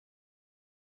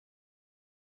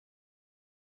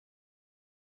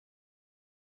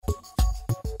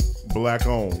Black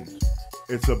owned.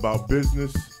 It's about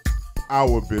business,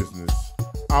 our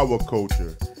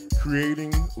culture,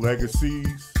 creating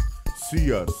legacies.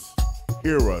 See us,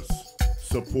 hear us,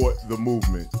 support the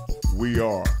movement. We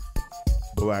are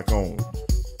Black owned.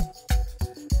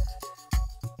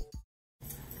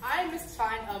 I'm Mrs.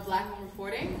 Fine of Black Owned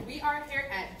Reporting. We are here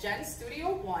at Gen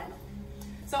Studio 1.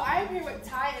 So I am here with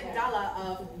Ty and Dalla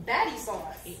of Baddie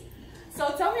Sauce.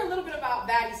 So tell me a little bit about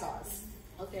Baddie Sauce.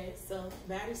 Okay, so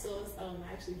Baddie Sauce, I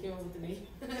actually came up with the name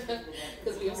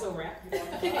because we also rap,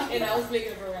 and I was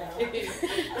making up a rap.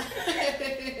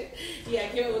 Yeah, I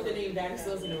came up with the name Baddie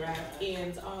Sauce and a rap,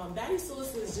 and Baddie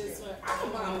Sauce was just I'm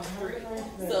a mom of three,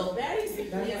 so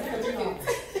Baddie,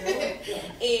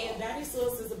 and Baddie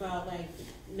Sauce is about like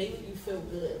making you feel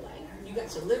good, like. You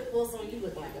got your lip gloss on, you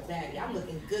look like a baddie. I'm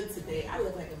looking good today. I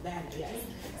look like a baddie, yes.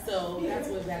 So that's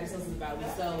what Baddie Sauce is about. We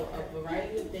sell a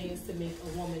variety of things to make a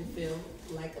woman feel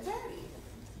like a baddie.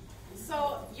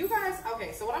 So you guys,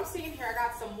 okay, so what I'm seeing here, I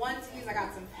got some onesies, I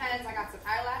got some pens, I got some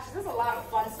eyelashes. There's a lot of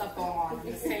fun stuff going on at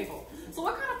this table. So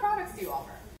what kind of products do you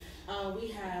offer?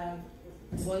 We have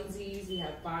onesies, we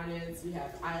have bonnets, we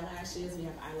have eyelashes, we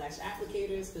have eyelash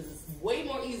applicators, because it's way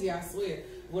more easy, I swear,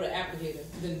 with an applicator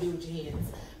than do with your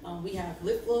hands. We have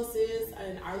lip glosses,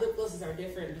 and our lip glosses are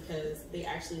different because they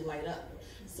actually light up.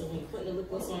 So when you put the lip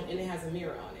gloss on, and it has a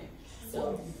mirror on it.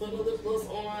 So you put the lip gloss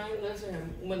on,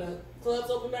 when the clubs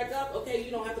open back up, okay,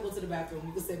 you don't have to go to the bathroom.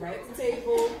 You can sit right at the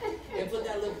table and put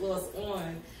that lip gloss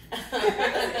on.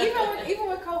 even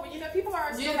with COVID, you know, people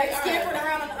are still like scampering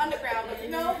around in the underground, but you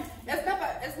know,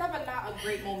 it's never not a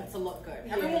great moment to look good.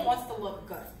 Everyone wants to look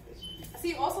good. So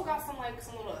you also got some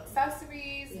little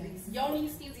accessories, these yoni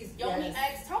steams, these yoni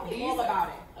eggs. Tell me all about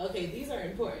it. Okay, these are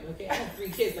important. Okay, I have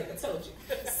 3 kids, like I told you.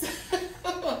 So,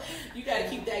 you got to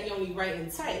keep that yoni right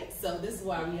and tight. So this is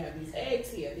why we have these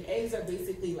eggs here. The eggs are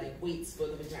basically like weights for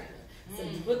the vagina. So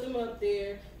you put them up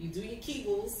there. You do your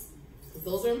Kegels.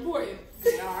 Those are important.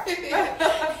 They are.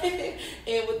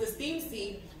 And with the steam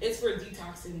seed, it's for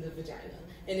detoxing the vagina,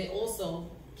 and it also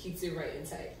keeps it right and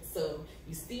tight. So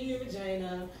you steam your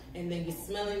vagina, and then you're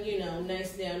smelling, you know,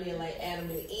 nice down there like Adam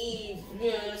and Eve.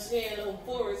 You know what I'm saying? Little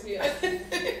pores here. I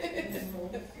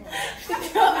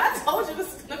told you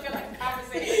this is gonna feel like a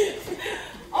conversation.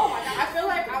 Oh my god, I feel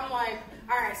like I'm like,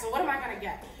 all right. So what am I gonna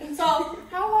get? So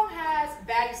how long has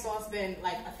Baddie Sauce been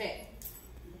like a thing?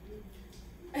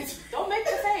 Don't make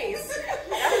the face.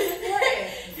 That is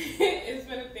important. It's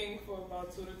been a thing for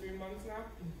about 2 to 3 months now.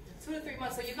 2 to 3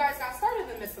 months. So you guys got started in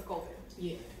the midst of COVID.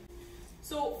 Yeah.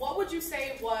 So what would you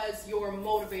say was your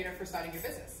motivator for starting your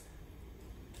business?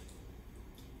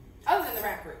 Other than the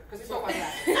rap group, because we spoke about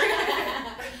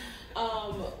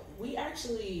that. We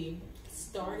actually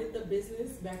started the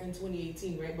business back in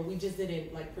 2018, right? But we just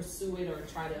didn't like pursue it or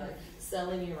try to like sell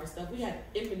any of our stuff. We had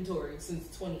inventory since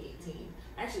 2018.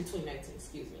 Actually 2019,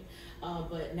 excuse me.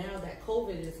 But now that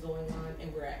COVID is going on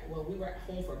and we were at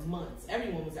home for months.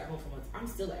 Everyone was at home for months. I'm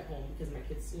still at home because my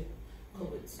kids, you know,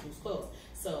 COVID, school's closed.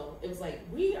 So it was like,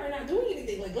 we are not doing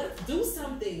anything. Like, let's do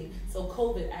something. So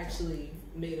COVID actually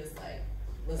made us like,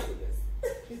 let's do this.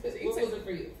 What was it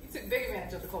for you? You took big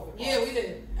advantage of the COVID. Yeah, we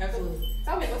did. Absolutely.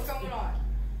 Tell me what's going on.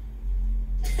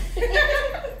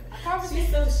 She's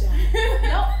so shy.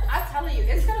 No, I'm telling you,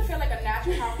 it's gonna feel like a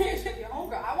natural conversation with your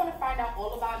homegirl. I want to find out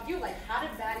all about you. Like, how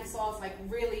did Baddie Sauce like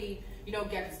really, you know,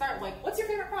 get started? Like, what's your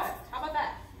favorite product? How about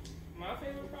that? My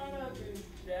favorite product is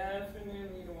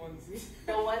definitely the onesie.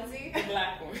 The onesie? The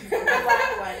black one. The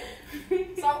black one.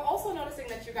 So I'm also noticing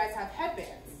that you guys have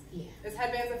headbands. Yeah. Is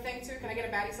headbands a thing too? Can I get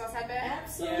a Baddie Sauce headband?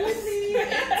 Absolutely.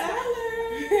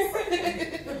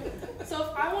 $8. So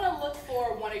if I want to look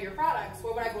for one of your products,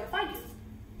 where would I go to find you?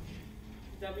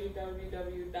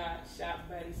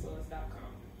 www.shopbaddiesauce.com.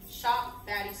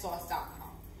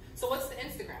 Shopbaddiesauce.com. So what's the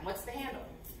Instagram? What's the handle?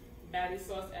 Baddie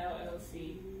Sauce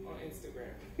LLC on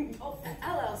Instagram. Oh,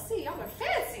 LLC. Y'all are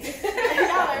fancy.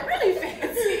 Y'all are really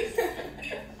fancy.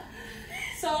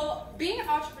 So being an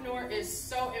entrepreneur is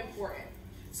so important.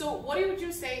 So what would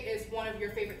you say is one of your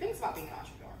favorite things about being an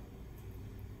entrepreneur?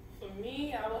 For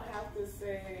me, I would have to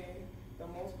say the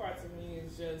most part to me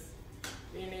is just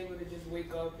being able to just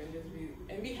wake up and just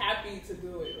be happy to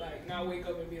do it. Like, not wake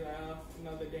up and be like, oh,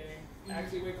 another day.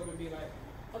 Actually wake up and be like,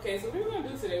 okay, so what are we gonna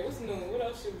do today? What's new? What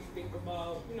else should we think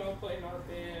about, you know, putting out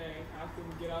there, and how can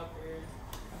we get out there?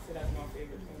 I say that's my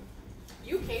favorite thing.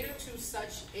 You cater to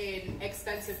such an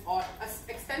extensive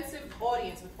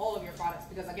audience with all of your products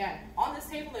because, again, on this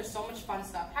table there's so much fun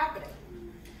stuff happening.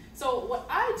 So what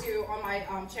I do on my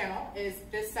channel is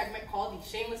this segment called the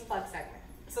Shameless Plug segment.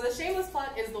 So the Shameless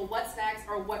Plug is the what snacks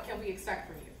or what can we expect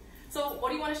from you. So what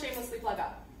do you want to shamelessly plug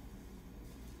up?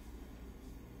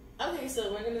 Okay,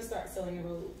 so we're gonna start selling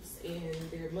robes, and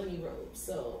they're money robes.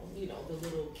 So, you know, the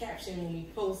little caption when we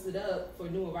post it up for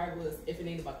new arrivals is, if it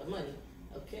ain't about the money,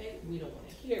 okay? We don't want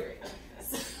to hear it.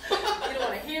 You don't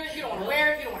want to hear it, you don't want to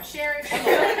wear it, you don't want to share it.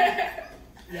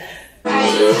 Yes.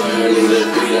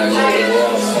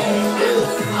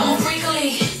 I'm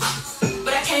freakily,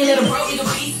 but I can't let a broken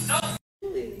beat.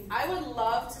 I would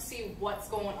love to see what's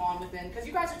going on within, because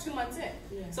you guys are 2 months in.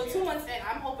 Yeah. So 2 months in,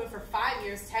 I'm hoping for 5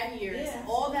 years, 10 years, Yeah.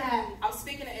 all that. I'm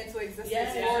speaking it into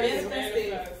existence for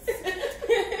you.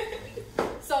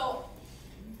 So,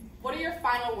 what are your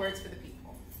final words for the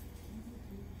people?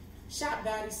 Shop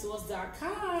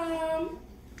BADDIESAUCE.com.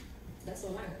 That's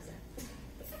all I gotta say.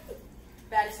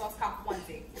 Baddie Sauce Cop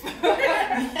onesie.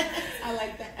 I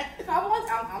like that. Cop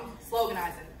onesie. I'm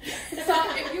sloganizing. So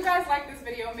if you guys like this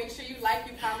video, make sure you like,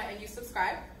 you comment, and you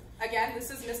subscribe. Again,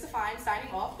 this is Mr. Fine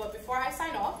signing off. But before I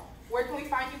sign off, where can we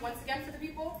find you once again for the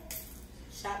people?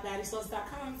 Shop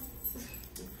BADDIESAUCE.com.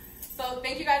 So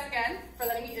thank you guys again for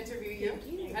letting me interview you. Thank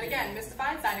you. And again, Mr.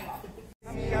 Fine signing off.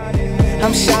 I'm shining,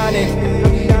 I'm shining,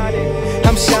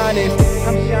 I'm shining,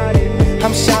 I'm shining,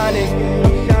 I'm shining,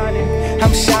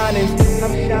 I'm shining,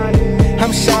 I'm shining,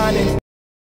 I'm shining.